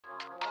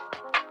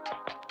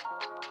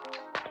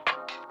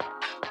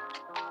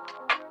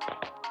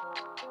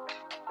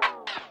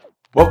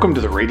Welcome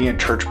to the Radiant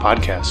Church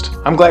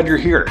Podcast. I'm glad you're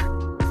here.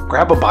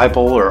 Grab a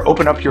Bible or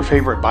open up your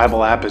favorite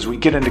Bible app as we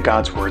get into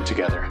God's Word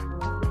together.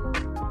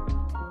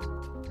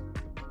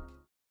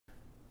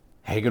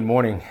 Hey, good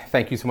morning.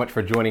 Thank you so much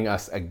for joining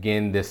us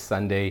again this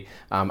Sunday.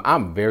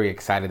 I'm very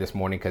excited this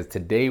morning because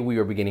today we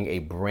are beginning a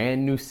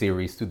brand new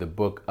series through the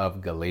book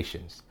of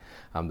Galatians.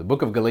 The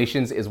book of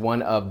Galatians is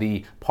one of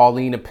the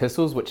Pauline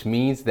epistles, which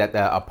means that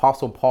the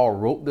Apostle Paul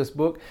wrote this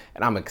book.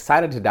 And I'm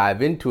excited to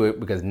dive into it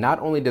because not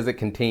only does it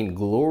contain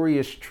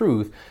glorious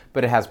truth,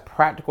 but it has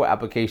practical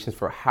applications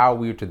for how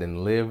we are to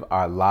then live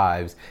our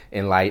lives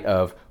in light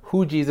of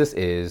who Jesus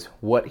is,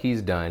 what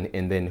he's done,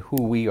 and then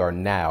who we are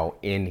now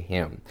in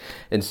him.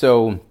 And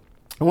so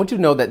I want you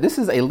to know that this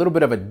is a little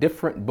bit of a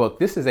different book.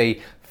 This is a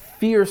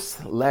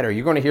fierce letter.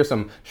 You're going to hear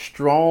some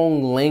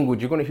strong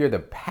language. You're going to hear the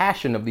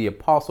passion of the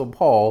Apostle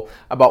Paul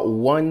about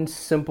one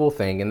simple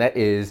thing, and that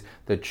is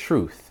the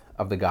truth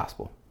of the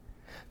gospel.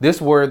 This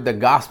word, the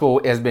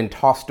gospel, has been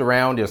tossed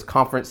around. There's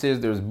conferences,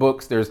 there's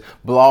books, there's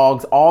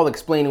blogs, all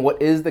explaining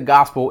what is the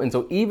gospel. And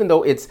so even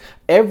though it's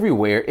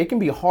everywhere, it can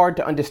be hard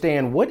to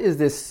understand what is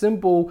this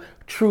simple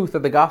truth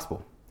of the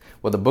gospel.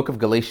 Well, the book of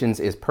Galatians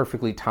is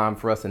perfectly timed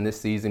for us in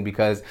this season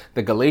because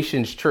the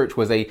Galatians church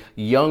was a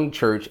young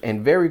church,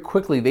 and very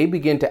quickly they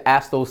begin to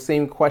ask those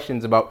same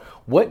questions about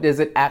what does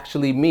it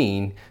actually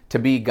mean to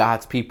be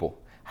God's people?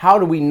 How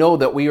do we know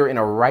that we are in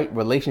a right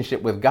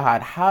relationship with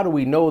God? How do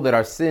we know that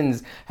our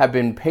sins have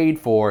been paid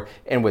for?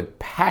 And with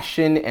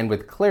passion and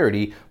with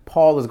clarity,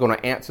 Paul is going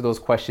to answer those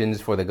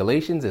questions for the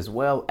Galatians as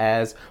well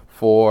as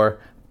for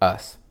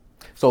us.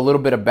 So a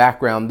little bit of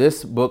background.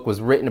 This book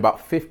was written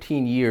about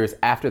 15 years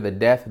after the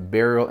death,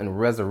 burial, and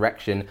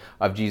resurrection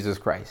of Jesus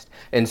Christ.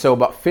 And so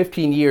about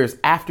 15 years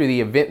after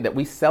the event that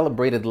we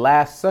celebrated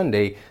last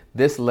Sunday,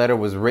 this letter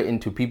was written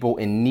to people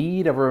in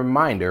need of a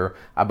reminder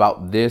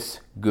about this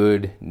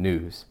good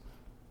news.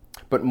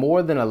 But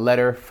more than a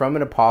letter from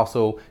an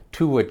apostle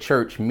to a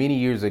church many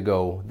years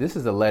ago, this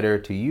is a letter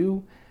to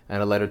you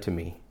and a letter to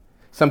me.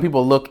 Some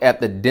people look at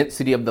the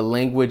density of the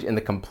language and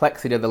the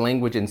complexity of the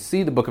language and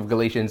see the book of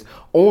Galatians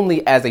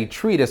only as a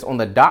treatise on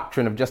the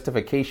doctrine of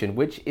justification,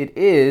 which it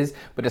is,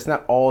 but it's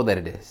not all that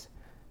it is.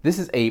 This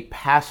is a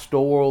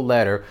pastoral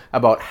letter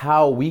about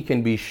how we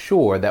can be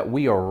sure that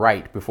we are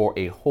right before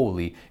a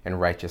holy and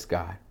righteous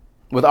God.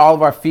 With all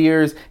of our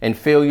fears and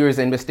failures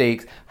and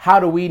mistakes, how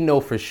do we know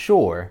for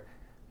sure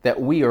that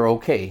we are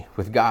okay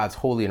with God's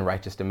holy and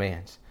righteous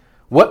demands?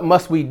 What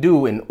must we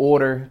do in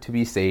order to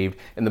be saved?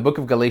 And the book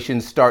of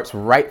Galatians starts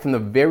right from the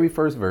very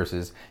first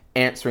verses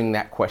answering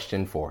that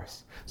question for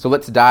us. So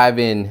let's dive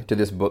into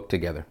this book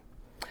together.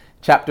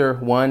 Chapter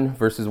 1,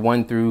 verses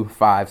 1 through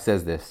 5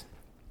 says this: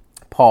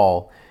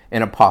 Paul,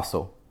 an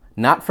apostle,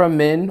 not from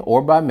men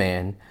or by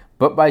man,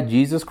 but by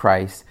Jesus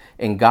Christ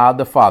and God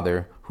the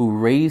Father, who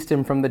raised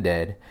him from the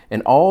dead,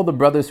 and all the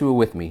brothers who are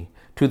with me,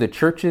 to the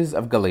churches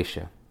of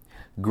Galatia.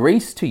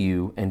 Grace to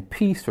you and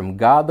peace from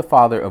God the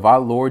Father of our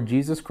Lord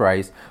Jesus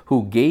Christ,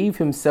 who gave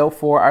himself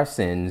for our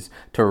sins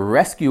to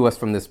rescue us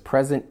from this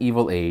present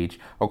evil age,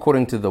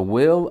 according to the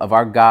will of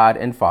our God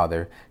and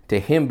Father. To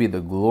him be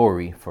the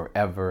glory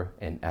forever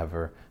and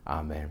ever.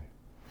 Amen.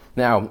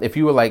 Now, if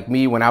you were like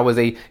me, when I was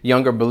a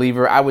younger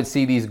believer, I would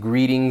see these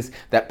greetings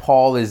that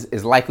Paul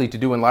is likely to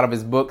do in a lot of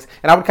his books,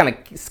 and I would kind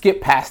of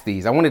skip past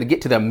these. I wanted to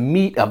get to the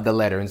meat of the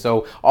letter. And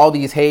so all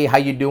these, hey, how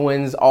you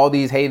doings? All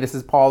these, hey, this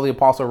is Paul the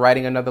apostle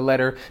writing another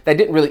letter. That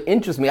didn't really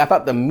interest me. I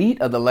thought the meat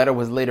of the letter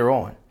was later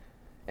on.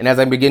 And as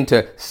I begin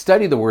to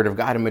study the word of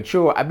God and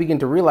mature, I begin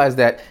to realize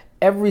that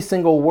every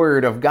single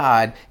word of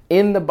God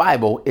in the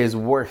Bible is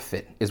worth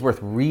it, is worth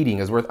reading,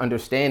 is worth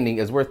understanding,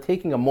 is worth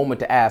taking a moment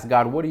to ask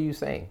God, what are you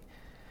saying?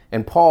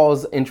 And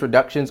Paul's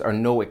introductions are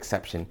no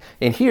exception.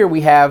 And here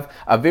we have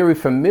a very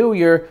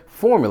familiar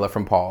formula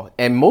from Paul.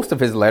 And most of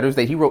his letters,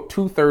 that he wrote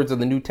 2/3 of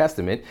the New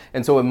Testament.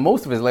 And so in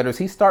most of his letters,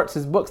 he starts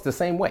his books the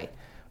same way.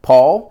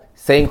 Paul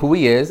saying who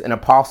he is, an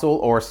apostle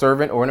or a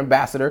servant or an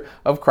ambassador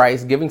of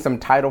Christ, giving some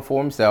title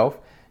for himself.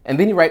 And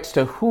then he writes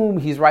to whom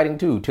he's writing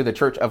to the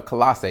church of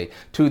Colossae,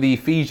 to the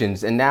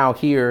Ephesians, and now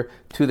here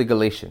to the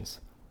Galatians.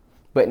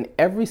 But in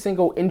every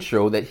single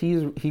intro that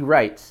he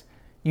writes,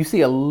 you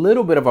see a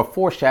little bit of a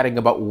foreshadowing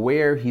about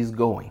where he's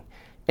going.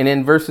 And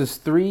in verses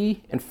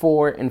 3 and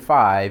 4 and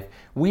 5,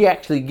 we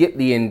actually get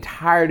the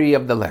entirety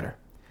of the letter.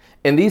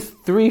 In these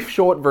 3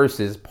 short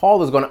verses,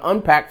 Paul is going to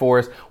unpack for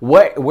us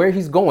where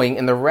he's going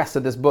in the rest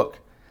of this book.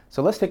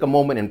 So let's take a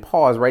moment and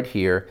pause right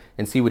here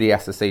and see what he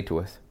has to say to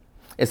us.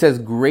 It says,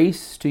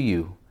 grace to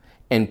you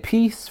and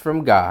peace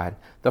from God,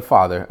 the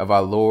Father of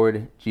our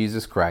Lord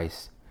Jesus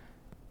Christ.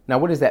 Now,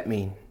 what does that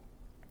mean?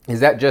 Is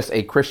that just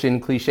a Christian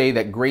cliche,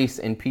 that grace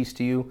and peace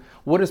to you?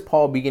 What is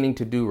Paul beginning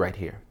to do right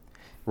here?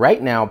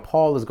 Right now,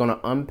 Paul is going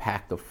to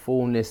unpack the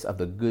fullness of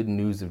the good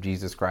news of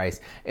Jesus Christ,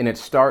 and it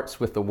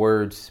starts with the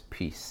words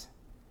peace.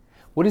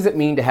 What does it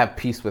mean to have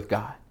peace with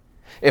God?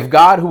 If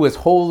God, who is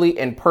holy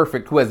and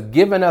perfect, who has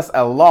given us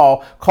a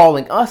law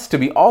calling us to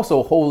be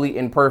also holy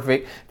and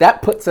perfect,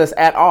 that puts us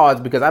at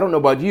odds, because I don't know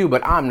about you,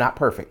 but I'm not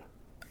perfect.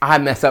 I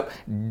mess up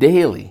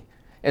daily.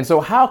 And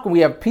so how can we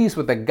have peace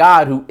with a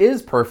God who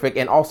is perfect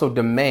and also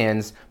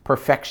demands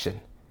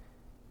perfection?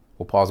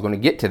 Well, Paul's going to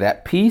get to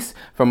that. Peace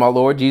from our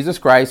Lord Jesus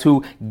Christ,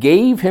 who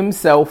gave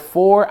himself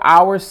for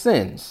our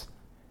sins.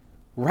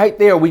 Right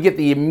there, we get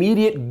the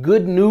immediate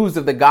good news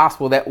of the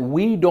gospel that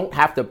we don't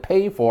have to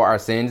pay for our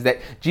sins, that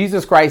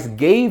Jesus Christ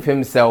gave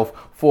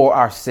himself for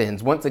our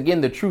sins. Once again,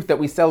 the truth that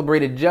we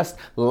celebrated just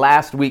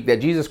last week, that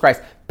Jesus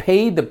Christ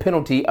paid the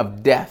penalty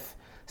of death,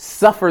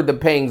 suffered the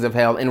pangs of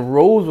hell, and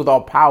rose with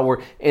all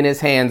power in his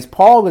hands.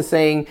 Paul is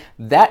saying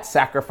that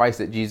sacrifice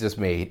that Jesus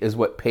made is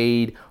what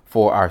paid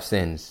for our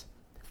sins.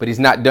 But he's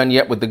not done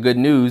yet with the good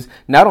news.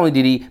 Not only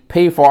did he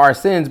pay for our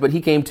sins, but he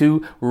came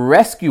to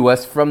rescue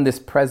us from this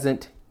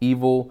present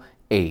evil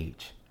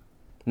age.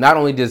 Not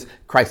only does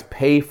Christ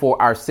pay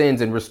for our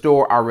sins and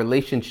restore our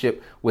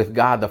relationship with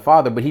God the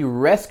Father, but he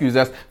rescues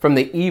us from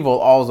the evil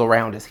all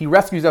around us. He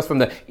rescues us from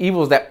the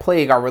evils that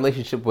plague our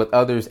relationship with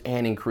others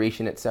and in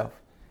creation itself.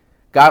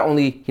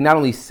 He not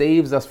only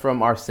saves us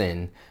from our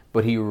sin,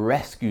 but he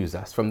rescues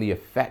us from the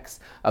effects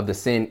of the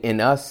sin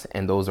in us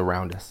and those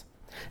around us.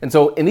 And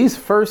so in these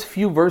first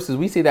few verses,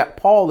 we see that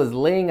Paul is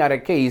laying out a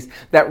case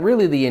that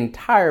really the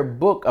entire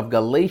book of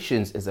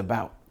Galatians is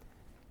about.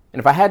 And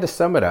if I had to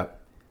sum it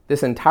up,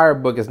 this entire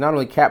book is not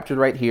only captured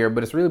right here,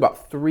 but it's really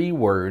about three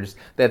words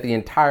that the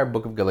entire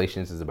book of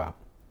Galatians is about.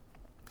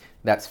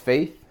 That's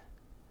faith,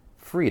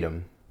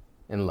 freedom,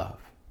 and love.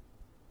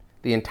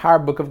 The entire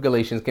book of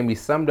Galatians can be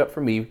summed up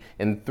for me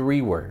in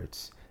three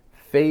words: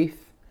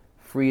 faith,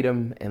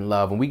 freedom, and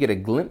love. And we get a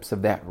glimpse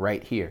of that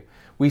right here.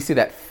 We see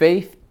that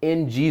faith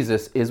in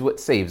Jesus is what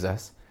saves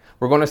us.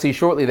 We're going to see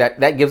shortly that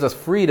that gives us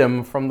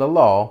freedom from the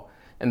law.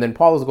 And then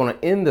Paul is going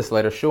to end this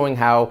letter showing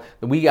how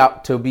we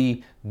ought to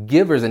be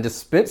givers and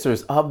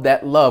dispensers of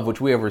that love which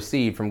we have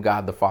received from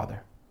God the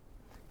Father.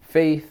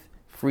 Faith,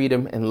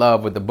 freedom, and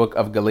love, what the book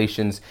of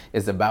Galatians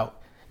is about.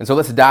 And so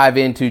let's dive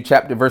into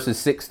chapter verses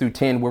 6 through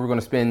 10, where we're going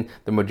to spend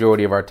the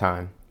majority of our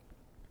time.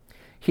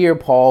 Here,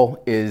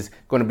 Paul is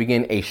going to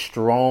begin a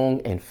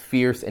strong and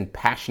fierce and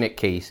passionate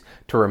case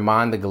to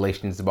remind the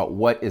Galatians about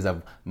what is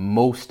of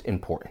most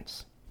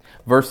importance.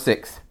 Verse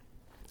 6,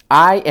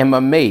 I am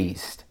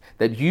amazed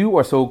that you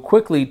are so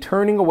quickly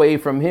turning away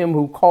from him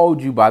who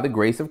called you by the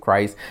grace of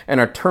Christ and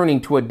are turning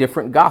to a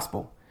different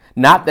gospel.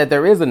 Not that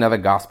there is another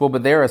gospel,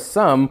 but there are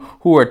some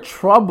who are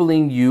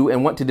troubling you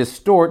and want to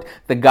distort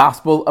the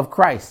gospel of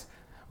Christ.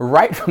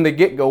 Right from the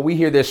get-go, we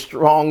hear this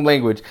strong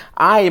language.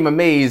 I am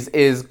amazed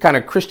is kind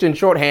of Christian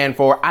shorthand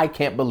for I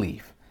can't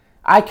believe.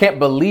 I can't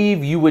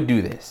believe you would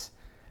do this.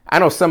 I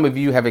know some of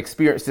you have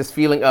experienced this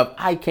feeling of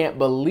I can't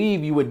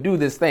believe you would do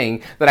this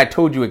thing that I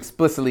told you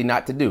explicitly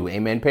not to do.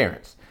 Amen,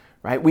 parents.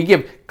 Right? We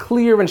give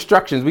clear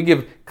instructions. We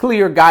give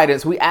clear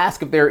guidance. We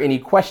ask if there are any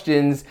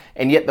questions.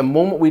 And yet the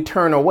moment we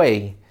turn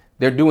away,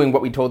 they're doing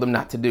what we told them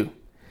not to do.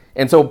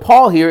 And so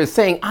Paul here is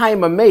saying, I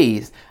am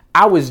amazed.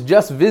 I was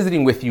just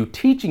visiting with you,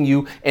 teaching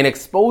you and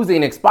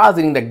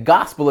expositing the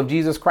gospel of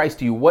Jesus Christ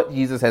to you, what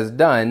Jesus has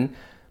done,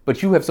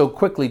 but you have so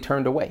quickly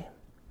turned away.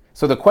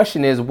 So the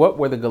question is, what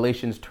were the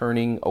Galatians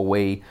turning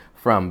away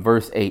from?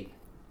 Verse 8.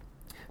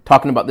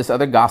 Talking about this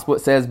other gospel,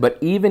 it says, but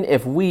even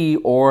if we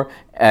or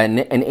an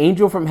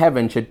angel from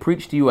heaven should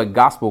preach to you a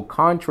gospel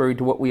contrary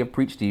to what we have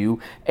preached to you,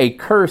 a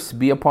curse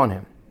be upon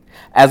him.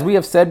 As we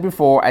have said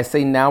before, I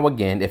say now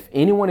again, if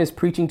anyone is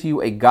preaching to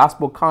you a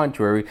gospel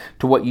contrary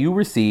to what you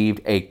received,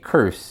 a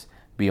curse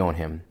be on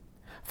him.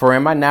 For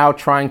am I now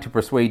trying to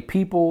persuade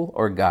people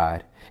or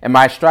God? Am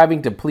I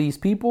striving to please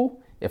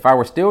people? If I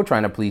were still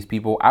trying to please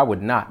people, I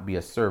would not be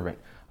a servant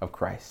of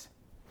Christ.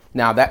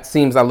 Now, that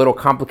seems a little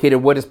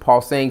complicated. What is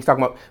Paul saying? He's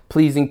talking about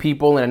pleasing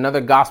people in another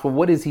gospel.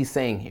 What is he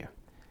saying here?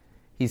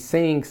 He's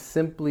saying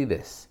simply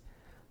this,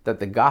 that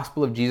the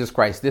gospel of Jesus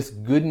Christ, this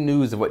good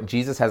news of what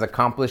Jesus has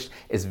accomplished,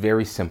 is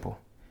very simple.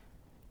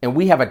 And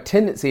we have a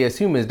tendency as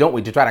humans, don't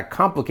we, to try to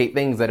complicate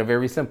things that are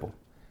very simple.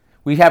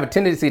 We have a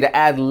tendency to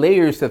add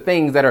layers to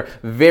things that are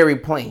very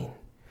plain.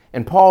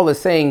 And Paul is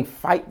saying,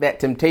 fight that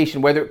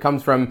temptation, whether it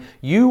comes from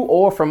you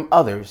or from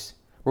others.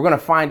 We're going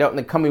to find out in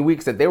the coming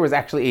weeks that there was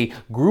actually a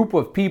group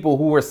of people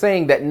who were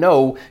saying that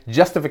no,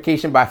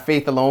 justification by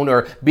faith alone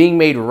or being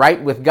made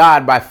right with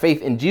God by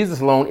faith in Jesus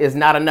alone is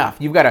not enough.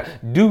 You've got to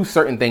do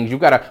certain things. You've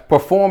got to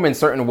perform in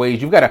certain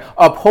ways. You've got to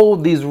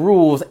uphold these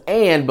rules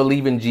and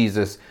believe in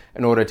Jesus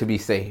in order to be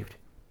saved.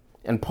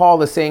 And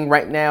Paul is saying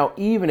right now,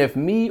 even if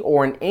me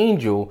or an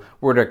angel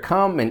were to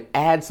come and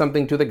add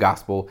something to the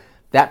gospel,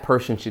 that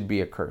person should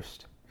be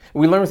accursed.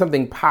 We learn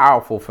something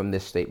powerful from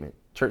this statement,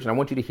 church, and I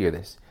want you to hear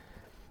this.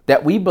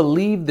 That we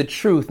believe the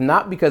truth,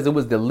 not because it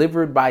was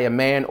delivered by a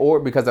man or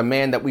because a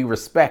man that we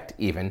respect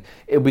even,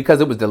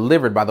 because it was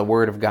delivered by the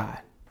word of God.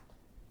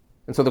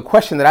 And so the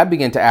question that I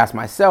begin to ask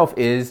myself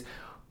is,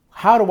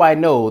 how do I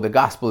know the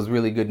gospel is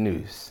really good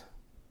news?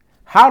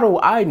 How do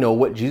I know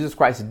what Jesus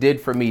Christ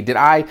did for me? Did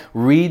I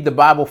read the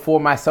Bible for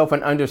myself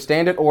and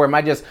understand it? Or am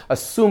I just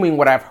assuming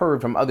what I've heard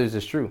from others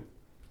is true?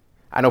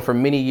 I know for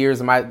many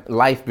years of my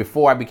life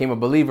before I became a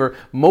believer,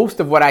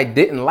 most of what I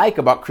didn't like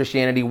about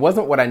Christianity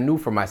wasn't what I knew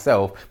for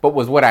myself, but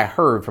was what I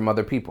heard from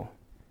other people.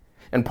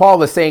 And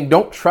Paul is saying,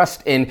 don't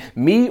trust in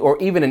me or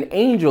even an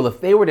angel if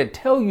they were to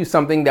tell you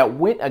something that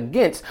went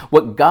against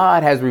what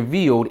God has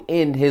revealed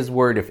in his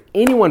word. If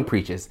anyone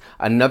preaches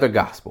another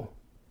gospel,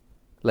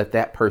 let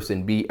that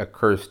person be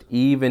accursed,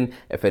 even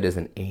if it is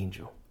an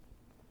angel.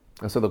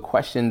 And so the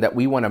question that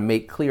we want to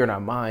make clear in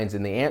our minds,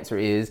 and the answer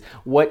is,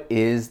 what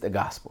is the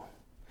gospel?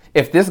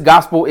 If this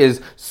gospel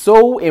is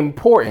so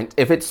important,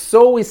 if it's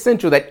so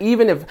essential that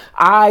even if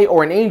I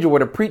or an angel were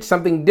to preach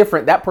something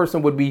different, that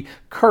person would be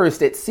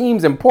cursed, it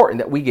seems important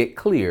that we get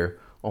clear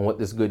on what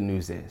this good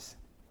news is.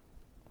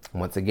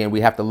 Once again,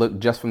 we have to look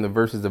just from the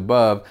verses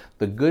above.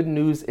 The good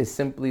news is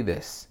simply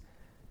this,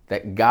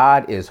 that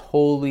God is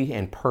holy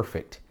and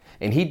perfect,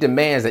 and he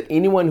demands that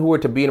anyone who were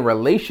to be in a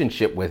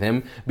relationship with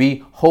him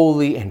be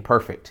holy and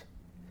perfect.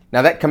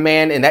 Now, that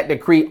command and that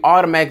decree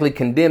automatically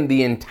condemned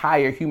the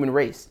entire human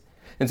race.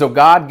 And so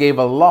God gave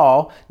a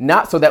law,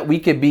 not so that we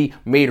could be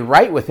made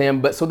right with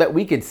him, but so that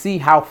we could see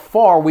how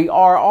far we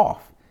are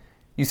off.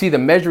 You see, the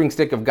measuring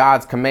stick of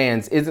God's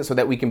commands isn't so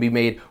that we can be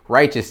made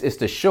righteous. It's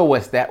to show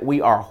us that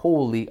we are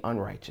wholly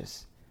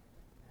unrighteous.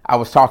 I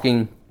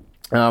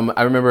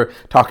remember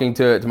talking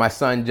to my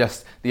son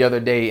just the other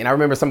day, and I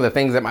remember some of the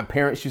things that my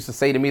parents used to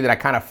say to me that I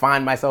kind of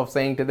find myself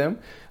saying to them.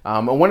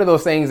 And one of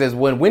those things is,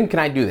 when can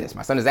I do this?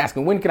 My son is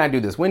asking, when can I do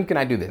this? When can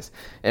I do this?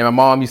 And my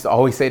mom used to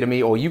always say to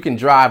me, oh, you can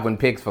drive when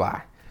pigs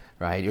fly.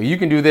 Right? Or you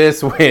can do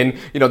this when,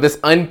 this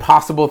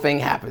impossible thing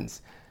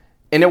happens.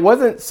 And it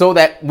wasn't so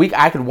that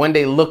I could one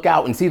day look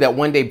out and see that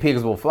one day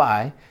pigs will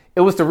fly. It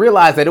was to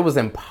realize that it was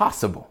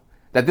impossible,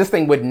 that this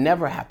thing would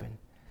never happen.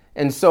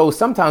 And so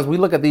sometimes we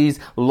look at these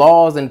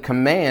laws and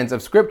commands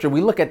of Scripture,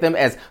 we look at them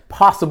as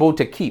possible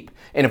to keep.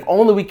 And if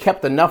only we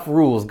kept enough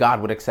rules,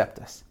 God would accept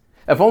us.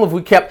 If only if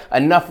we kept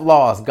enough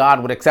laws,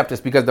 God would accept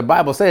us, because the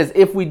Bible says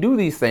if we do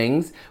these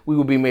things, we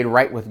will be made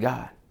right with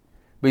God.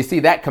 But you see,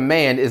 that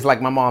command is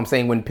like my mom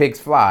saying, when pigs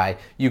fly,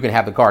 you can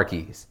have the car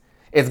keys.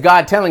 It's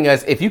God telling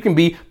us, if you can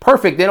be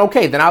perfect, then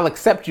okay, then I'll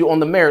accept you on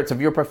the merits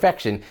of your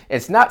perfection.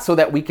 It's not so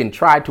that we can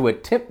try to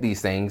attempt these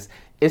things.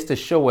 It's to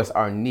show us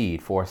our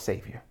need for a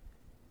Savior.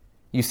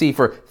 You see,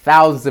 for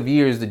thousands of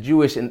years, the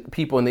Jewish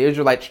people and the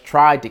Israelites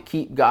tried to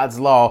keep God's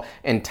law,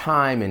 and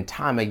time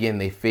again,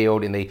 they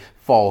failed and they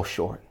fall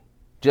short.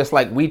 Just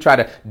like we try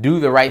to do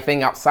the right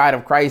thing outside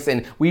of Christ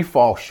and we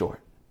fall short.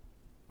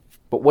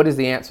 But what is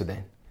the answer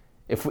then?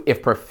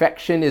 If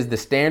perfection is the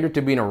standard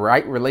to be in a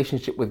right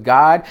relationship with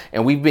God,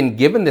 and we've been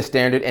given the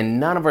standard and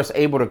none of us are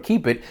able to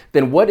keep it,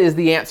 then what is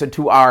the answer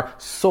to our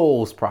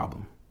soul's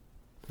problem?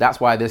 That's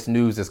why this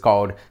news is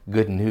called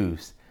good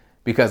news,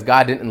 because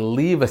God didn't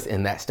leave us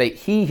in that state.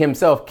 He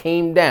himself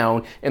came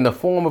down in the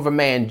form of a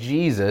man,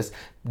 Jesus,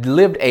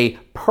 lived a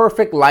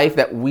perfect life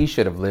that we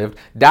should have lived,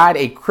 died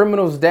a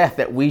criminal's death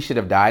that we should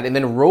have died, and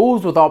then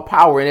rose with all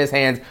power in his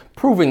hands,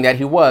 proving that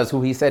he was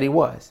who he said he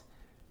was.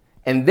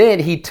 And then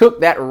he took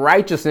that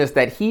righteousness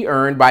that he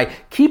earned by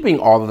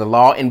keeping all of the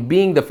law and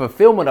being the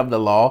fulfillment of the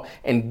law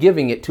and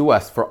giving it to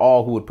us for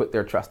all who would put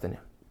their trust in him.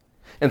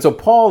 And so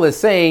Paul is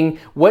saying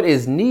what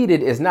is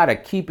needed is not a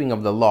keeping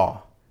of the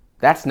law.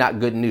 That's not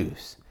good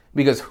news,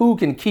 because who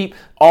can keep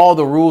all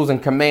the rules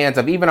and commands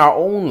of even our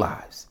own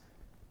lives?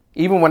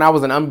 Even when I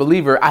was an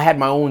unbeliever, I had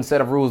my own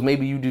set of rules.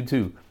 Maybe you do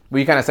too.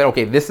 Where you kind of said,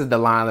 okay, this is the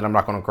line that I'm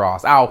not going to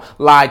cross. I'll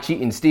lie,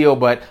 cheat, and steal,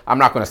 but I'm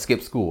not going to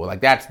skip school.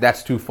 Like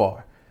that's too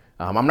far.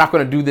 I'm not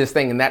going to do this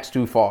thing, and that's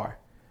too far.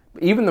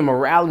 Even the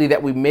morality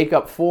that we make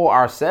up for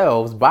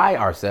ourselves, by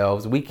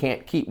ourselves, we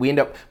can't keep. We end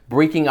up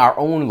breaking our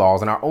own laws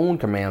and our own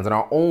commands and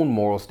our own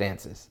moral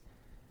stances.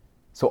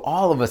 So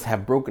all of us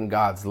have broken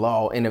God's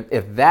law. And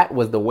if that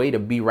was the way to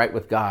be right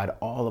with God,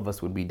 all of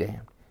us would be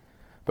damned.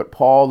 But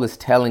Paul is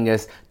telling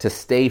us to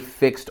stay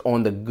fixed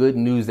on the good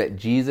news that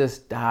Jesus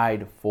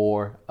died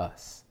for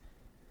us,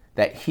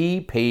 that he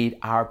paid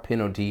our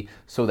penalty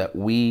so that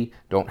we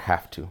don't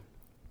have to.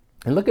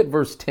 And look at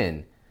verse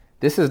 10.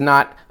 This is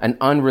not an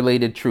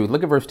unrelated truth.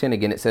 Look at verse 10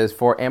 again. It says,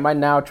 "For am I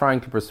now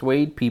trying to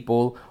persuade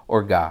people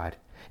or God?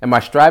 Am I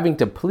striving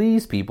to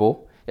please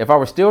people? If I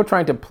were still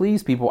trying to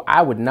please people,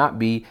 I would not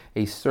be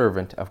a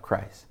servant of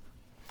Christ."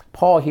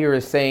 Paul here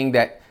is saying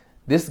that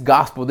this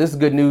gospel, this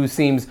good news,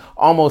 seems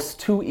almost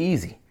too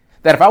easy.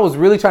 That if I was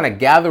really trying to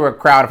gather a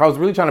crowd, if I was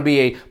really trying to be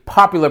a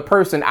popular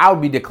person, I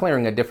would be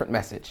declaring a different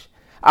message.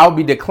 I would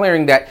be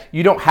declaring that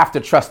you don't have to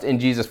trust in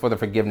Jesus for the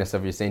forgiveness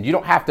of your sins. You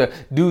don't have to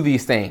do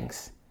these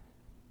things.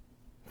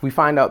 We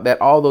find out that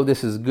although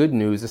this is good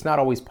news, it's not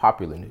always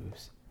popular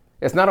news.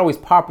 It's not always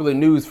popular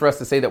news for us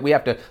to say that we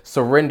have to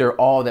surrender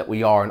all that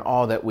we are and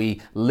all that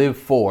we live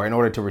for in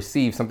order to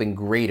receive something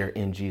greater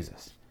in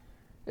Jesus.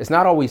 It's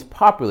not always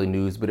popular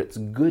news, but it's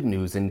good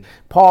news. And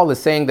Paul is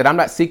saying that I'm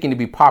not seeking to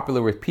be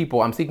popular with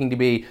people. I'm seeking to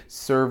be a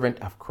servant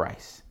of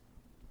Christ.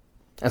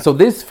 And so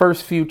this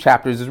first few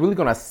chapters is really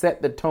going to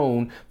set the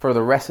tone for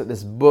the rest of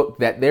this book,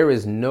 that there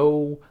is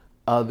no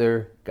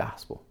other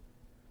gospel.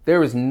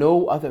 There is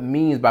no other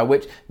means by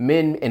which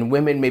men and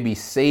women may be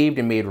saved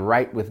and made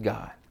right with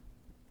God.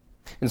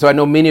 And so I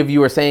know many of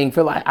you are saying,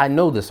 Phil, I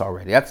know this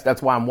already.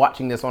 That's why I'm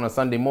watching this on a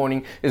Sunday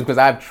morning, is because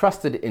I've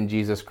trusted in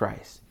Jesus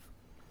Christ.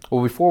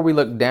 Well, before we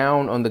look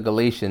down on the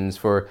Galatians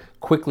for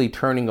quickly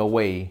turning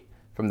away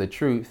from the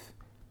truth,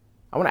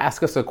 I want to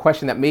ask us a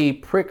question that may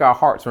prick our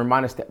hearts and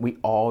remind us that we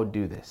all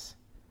do this.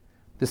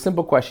 The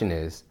simple question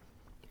is,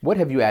 what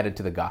have you added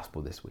to the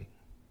gospel this week?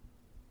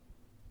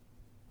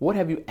 What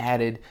have you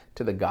added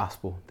to the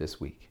gospel this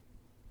week?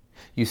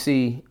 You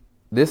see,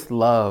 this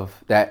love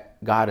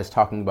that God is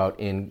talking about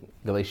in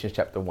Galatians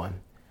chapter 1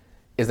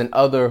 is an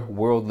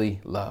otherworldly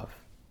love.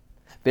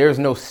 There is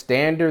no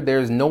standard. There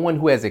is no one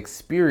who has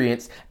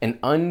experienced an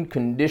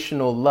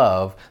unconditional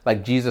love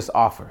like Jesus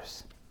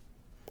offers.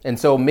 And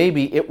so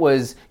maybe it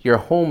was your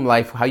home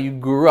life, how you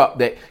grew up,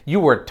 that you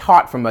were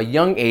taught from a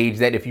young age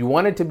that if you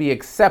wanted to be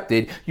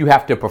accepted, you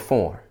have to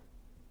perform.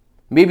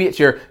 Maybe it's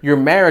your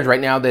marriage right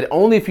now, that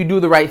only if you do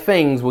the right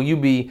things will you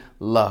be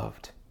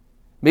loved.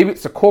 Maybe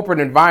it's a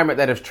corporate environment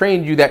that has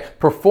trained you that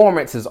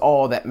performance is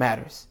all that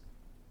matters.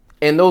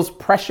 And those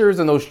pressures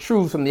and those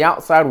truths from the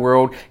outside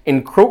world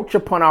encroach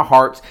upon our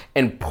hearts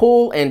and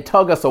pull and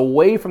tug us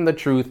away from the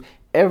truth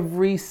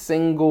every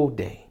single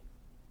day.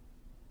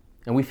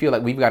 And we feel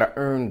like we've got to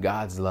earn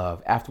God's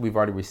love after we've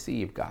already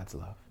received God's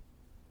love.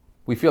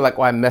 We feel like,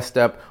 well, I messed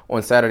up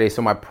on Saturday,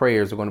 so my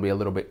prayers are going to be a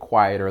little bit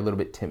quiet or a little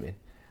bit timid.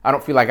 I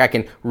don't feel like I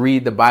can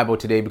read the Bible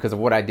today because of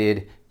what I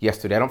did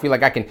yesterday. I don't feel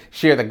like I can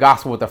share the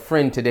gospel with a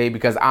friend today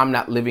because I'm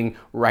not living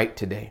right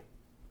today.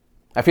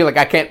 I feel like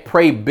I can't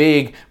pray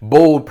big,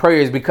 bold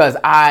prayers because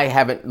I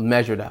haven't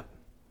measured up.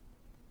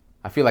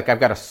 I feel like I've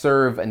got to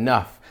serve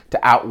enough to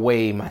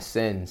outweigh my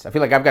sins. I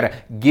feel like I've got to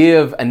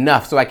give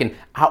enough so I can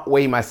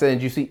outweigh my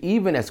sins. You see,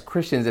 even as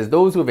Christians, as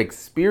those who have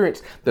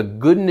experienced the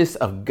goodness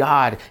of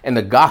God and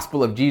the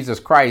gospel of Jesus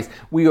Christ,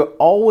 we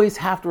always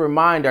have to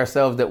remind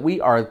ourselves that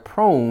we are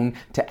prone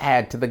to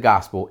add to the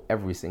gospel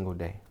every single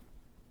day.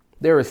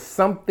 There is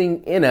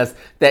something in us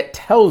that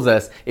tells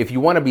us if you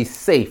want to be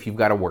safe, you've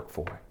got to work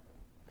for it.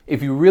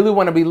 If you really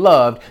want to be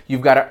loved,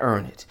 you've got to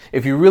earn it.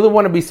 If you really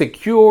want to be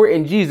secure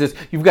in Jesus,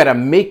 you've got to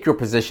make your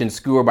position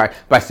secure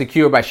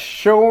by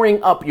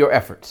showing up your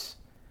efforts.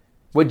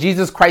 What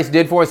Jesus Christ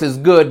did for us is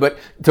good, but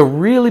to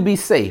really be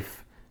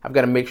safe, I've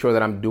got to make sure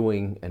that I'm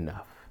doing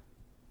enough.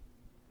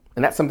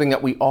 And that's something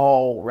that we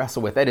all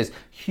wrestle with. That is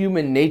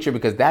human nature,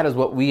 because that is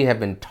what we have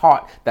been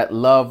taught that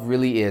love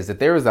really is. That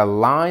there is a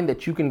line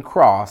that you can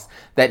cross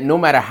that no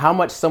matter how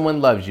much someone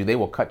loves you, they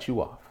will cut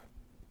you off.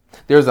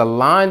 There's a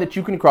line that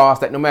you can cross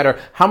that no matter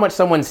how much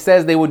someone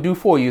says they will do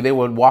for you, they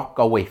will walk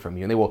away from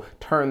you and they will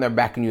turn their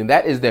back on you. And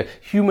that is the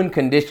human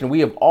condition. We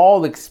have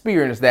all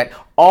experienced that.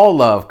 All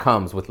love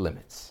comes with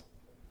limits.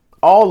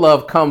 All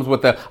love comes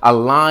with a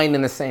line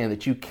in the sand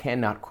that you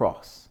cannot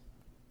cross.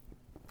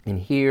 And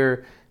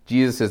here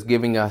Jesus is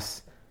giving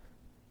us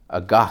a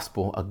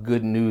gospel, a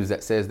good news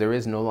that says there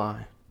is no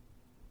line.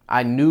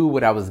 I knew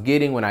what I was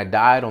getting when I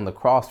died on the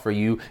cross for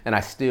you, and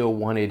I still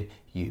wanted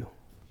you.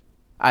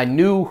 I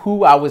knew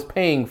who I was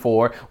paying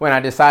for when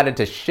I decided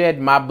to shed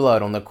my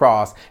blood on the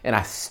cross, and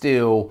I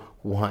still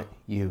want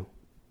you.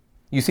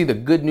 You see, the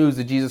good news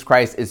of Jesus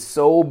Christ is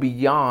so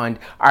beyond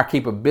our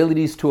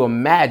capabilities to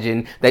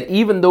imagine that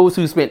even those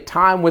who spent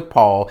time with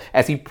Paul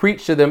as he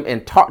preached to them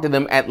and talked to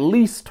them at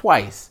least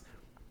twice,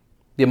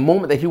 the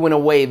moment that he went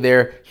away,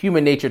 their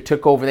human nature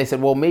took over and they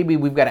said, well, maybe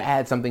we've got to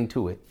add something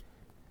to it.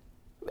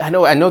 I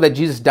know that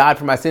Jesus died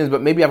for my sins,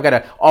 but maybe I've got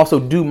to also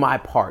do my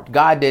part.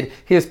 God did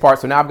his part,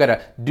 so now I've got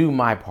to do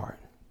my part.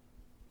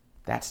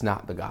 That's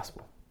not the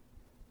gospel.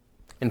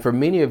 And for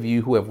many of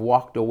you who have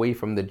walked away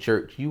from the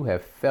church, you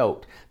have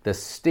felt the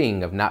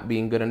sting of not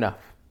being good enough.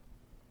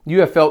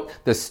 You have felt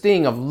the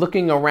sting of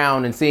looking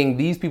around and seeing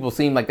these people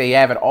seem like they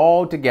have it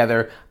all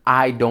together.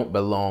 I don't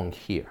belong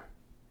here.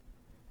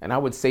 And I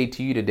would say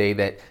to you today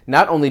that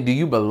not only do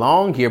you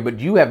belong here,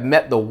 but you have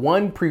met the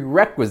one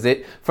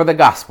prerequisite for the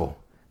gospel.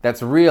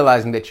 That's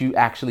realizing that you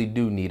actually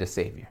do need a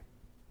savior.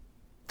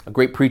 A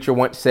great preacher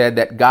once said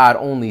that God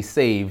only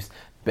saves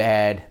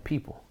bad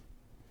people.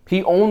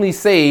 He only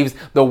saves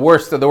the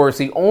worst of the worst.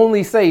 He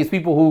only saves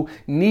people who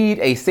need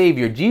a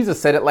savior.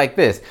 Jesus said it like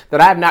this,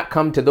 that I have not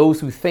come to those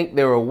who think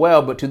they are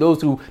well, but to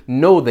those who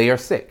know they are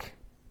sick.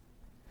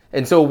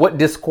 And so what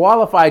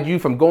disqualified you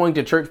from going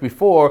to church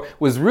before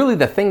was really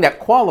the thing that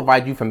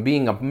qualified you from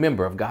being a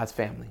member of God's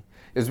family.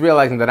 Is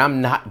realizing that I'm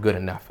not good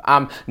enough.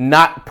 I'm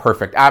not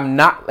perfect. I'm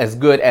not as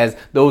good as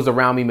those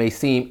around me may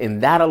seem.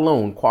 And that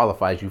alone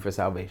qualifies you for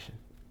salvation.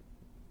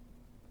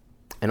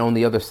 And on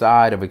the other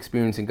side of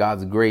experiencing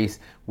God's grace,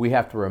 we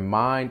have to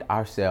remind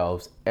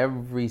ourselves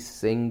every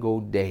single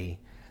day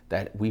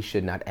that we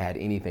should not add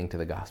anything to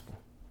the gospel.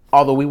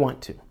 Although we want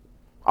to.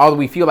 Although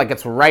we feel like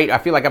it's right. I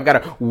feel like I've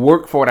got to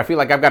work for it. I feel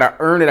like I've got to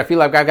earn it. I feel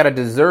like I've got to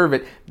deserve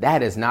it.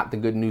 That is not the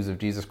good news of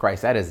Jesus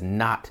Christ. That is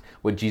not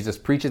what Jesus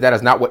preaches. That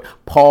is not what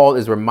Paul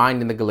is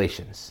reminding the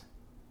Galatians.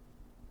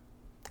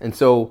 And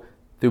so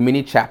through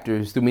many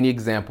chapters, through many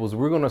examples,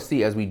 we're going to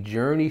see as we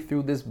journey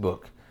through this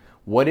book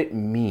what it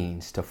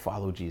means to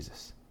follow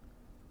Jesus.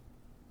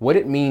 What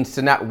it means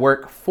to not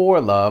work for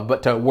love,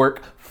 but to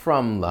work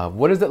from love.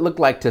 What does it look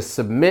like to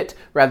submit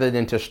rather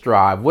than to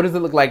strive? What does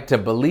it look like to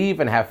believe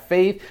and have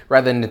faith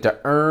rather than to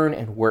earn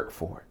and work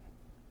for it?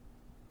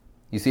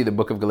 You see, the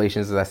book of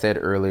Galatians, as I said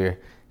earlier,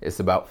 it's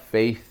about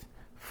faith,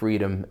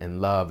 freedom, and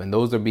love. And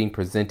those are being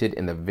presented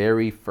in the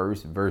very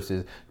first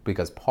verses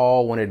because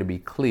Paul wanted to be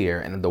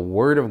clear, and the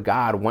Word of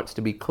God wants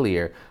to be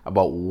clear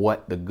about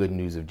what the good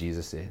news of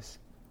Jesus is.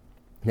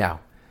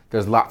 Now,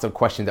 there's lots of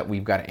questions that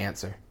we've got to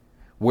answer.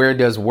 Where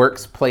does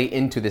works play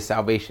into this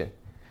salvation?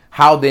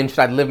 How then should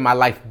I live my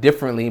life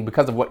differently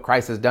because of what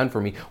Christ has done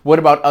for me? What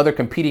about other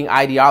competing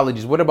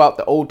ideologies? What about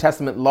the Old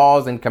Testament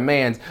laws and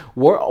commands?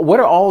 What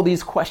do all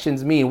these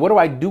questions mean? What do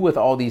I do with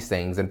all these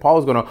things? And Paul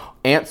is going to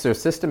answer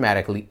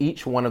systematically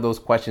each one of those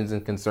questions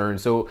and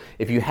concerns. So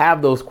if you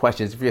have those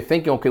questions, if you're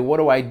thinking, okay, what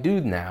do I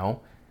do now?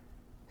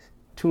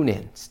 Tune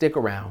in, stick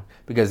around,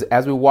 because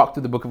as we walk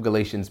through the book of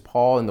Galatians,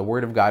 Paul and the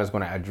Word of God is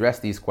going to address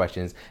these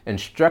questions,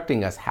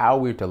 instructing us how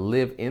we're to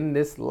live in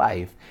this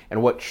life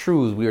and what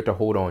truths we are to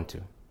hold on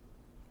to.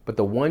 But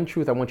the one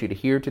truth I want you to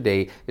hear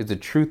today is the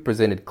truth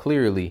presented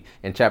clearly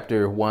in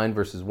chapter 1,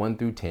 verses 1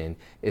 through 10,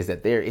 is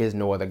that there is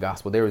no other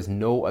gospel. There is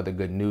no other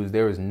good news.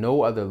 There is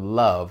no other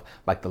love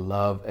like the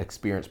love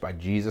experienced by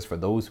Jesus for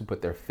those who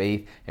put their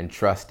faith and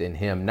trust in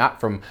him, not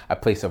from a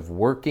place of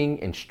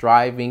working and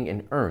striving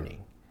and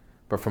earning,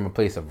 but from a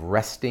place of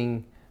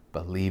resting,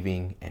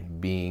 believing,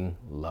 and being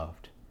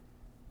loved.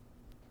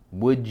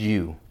 Would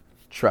you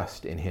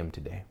trust in him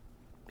today?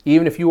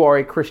 Even if you are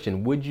a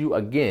Christian, would you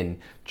again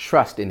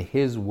trust in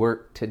his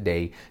work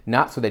today,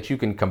 not so that you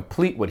can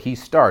complete what he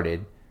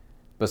started,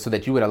 but so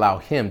that you would allow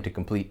him to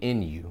complete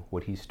in you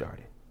what he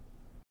started?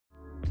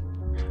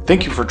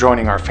 Thank you for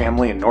joining our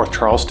family in North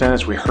Charleston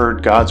as we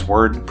heard God's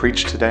Word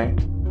preached today.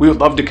 We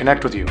would love to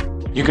connect with you.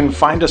 You can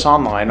find us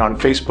online on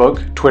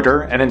Facebook,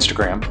 Twitter, and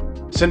Instagram.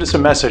 Send us a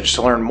message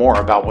to learn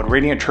more about what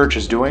Radiant Church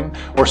is doing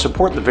or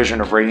support the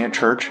vision of Radiant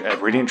Church at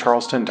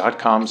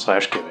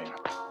radiantcharleston.com/giving.